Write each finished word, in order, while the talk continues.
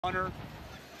Hunter.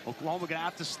 Oklahoma going to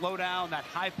have to slow down that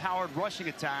high-powered rushing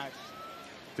attack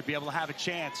to be able to have a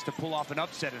chance to pull off an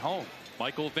upset at home.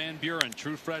 Michael Van Buren,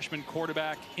 true freshman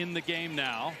quarterback, in the game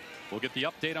now. We'll get the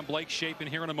update on Blake Shapen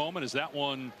here in a moment. Is that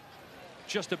one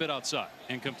just a bit outside?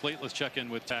 Incomplete. Let's check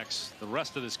in with Tex the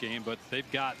rest of this game, but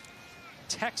they've got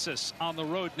Texas on the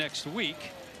road next week.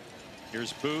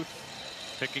 Here's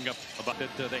Booth picking up about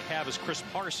that they have is Chris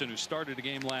Parson, who started a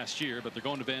game last year, but they're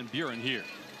going to Van Buren here.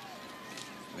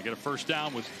 They get a first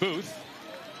down with Booth.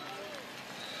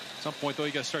 At some point, though,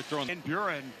 you got to start throwing. Van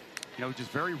Buren, just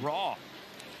very raw.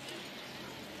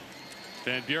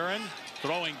 Van Buren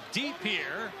throwing deep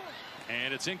here,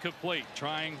 and it's incomplete.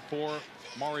 Trying for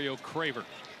Mario Craver.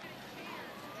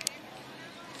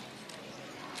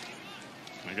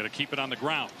 They got to keep it on the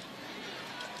ground.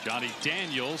 Johnny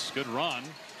Daniels, good run,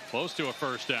 close to a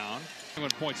first down. 1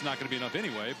 point's not going to be enough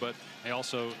anyway, but they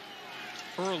also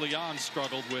early on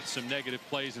struggled with some negative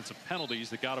plays and some penalties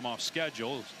that got him off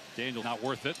schedule. Daniel not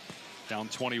worth it. Down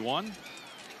 21.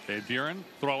 Van Buren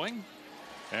throwing,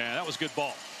 and that was good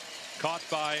ball. Caught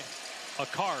by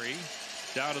Akari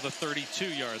down to the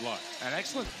 32-yard line. An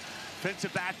excellent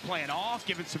defensive back playing off,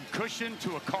 giving some cushion to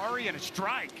Akari, and a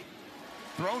strike.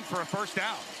 Thrown for a first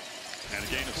down. And a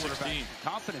gain of 16.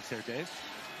 Confidence there, Dave.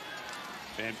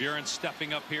 Van Buren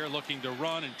stepping up here, looking to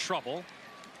run, in trouble.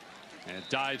 And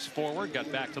dives forward,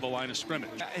 got back to the line of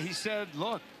scrimmage. He said,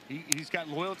 look, he's got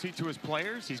loyalty to his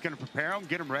players. He's going to prepare them,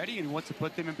 get them ready, and he wants to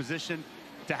put them in position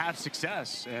to have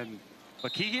success. And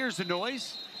look, he hears the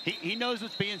noise. He knows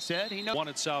what's being said. He knows. One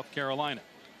at South Carolina.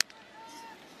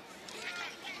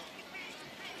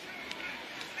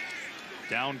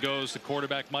 Down goes the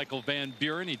quarterback, Michael Van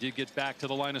Buren. He did get back to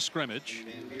the line of scrimmage.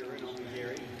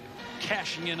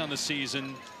 Cashing in on the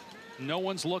season. No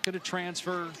one's looking to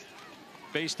transfer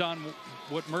based on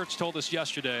what Mertz told us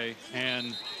yesterday,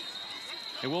 and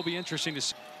it will be interesting to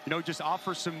see. Just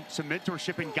offer some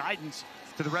mentorship and guidance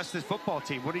to the rest of this football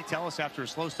team. What did he tell us after a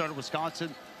slow start at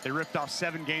Wisconsin? They ripped off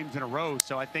 7 games in a row.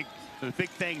 So I think the big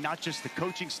thing, not just the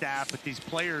coaching staff, but these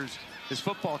players, this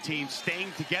football team,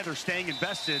 staying together, staying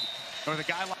invested. Or the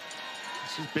guy,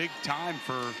 this is big time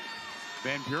for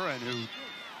Van Buren, who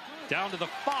down to the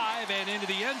 5 and into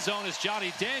the end zone is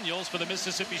Johnny Daniels for the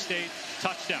Mississippi State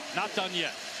touchdown. Not done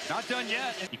yet. Not done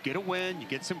yet. You get a win, you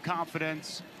get some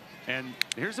confidence, and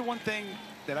here's the one thing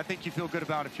that I think you feel good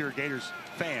about if you're a Gators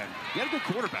fan. You got a good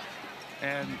quarterback,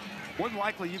 and more than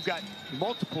likely you've got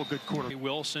multiple good quarterbacks.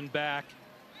 Wilson back,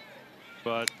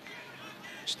 but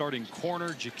starting corner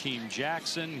Jakeem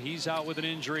Jackson, he's out with an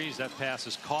injury. That pass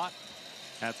is caught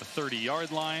at the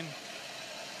 30-yard line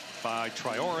by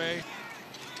Traore.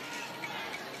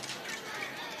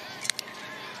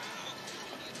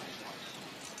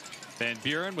 Van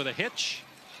Buren with a hitch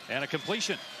and a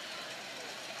completion.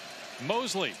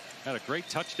 Mosley had a great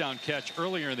touchdown catch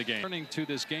earlier in the game. Returning to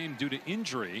this game due to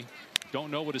injury. Don't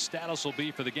know what his status will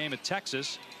be for the game at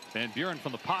Texas. Van Buren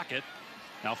from the pocket,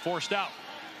 now forced out.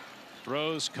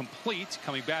 Throws complete.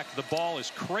 Coming back to the ball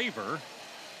is Craver.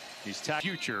 He's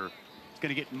future. It's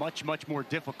going to get much more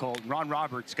difficult. Ron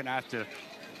Roberts going to have to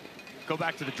go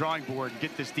back to the drawing board and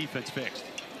get this defense fixed.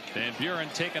 Van Buren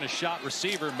taking a shot.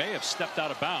 Receiver may have stepped out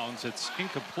of bounds. It's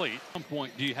incomplete. At some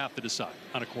point, do you have to decide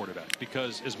on a quarterback?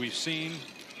 Because as we've seen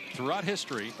throughout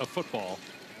history of football,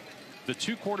 the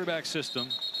 2-quarterback system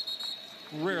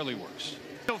rarely works.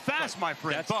 So fast, my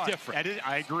friend. That's different.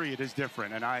 I agree. It is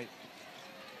different, and I'm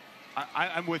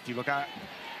with you. Look,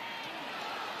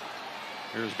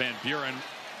 here's Van Buren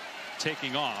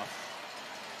taking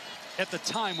off. At the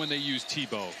time when they used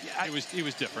Tebow, it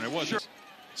was different. It wasn't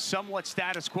somewhat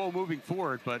status quo moving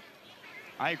forward, but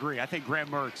I agree. I think Graham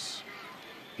Mertz,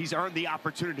 he's earned the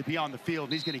opportunity to be on the field,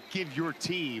 and he's going to give your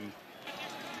team.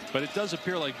 But it does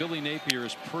appear like Billy Napier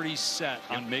is pretty set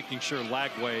on making sure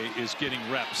Lagway is getting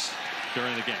reps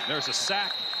during the game. There's a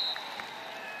sack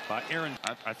by Aaron.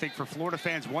 I think for Florida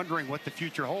fans wondering what the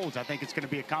future holds, I think it's going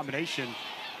to be a combination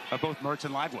of both Mertz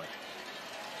and Lagway.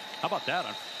 How about that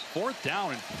on 4th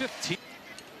down and 15?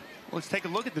 Let's take a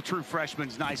look at the true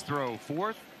freshman's nice throw.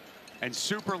 4th and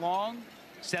super long.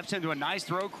 Steps into a nice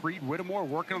throw. Creed Whittemore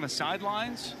working on the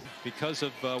sidelines. Because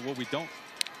of what we don't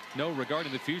know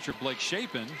regarding the future, Blake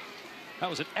Shapen, that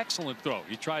was an excellent throw.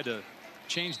 He tried to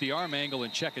change the arm angle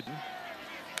and check it.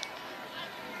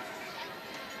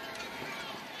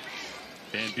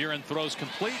 Van Buren throws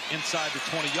complete inside the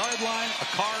 20-yard line.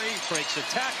 Akari breaks a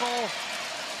tackle.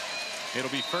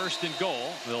 It'll be 1st and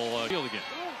goal. They'll field again.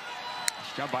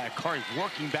 Job by Akari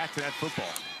working back to that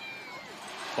football.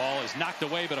 Ball is knocked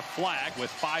away, but a flag with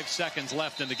 5 seconds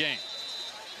left in the game.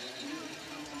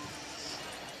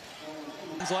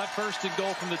 Left, first and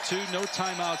goal from the 2. No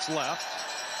timeouts left.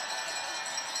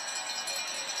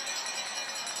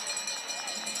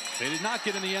 They did not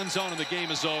get in the end zone, and the game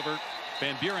is over.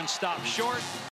 Van Buren stopped short.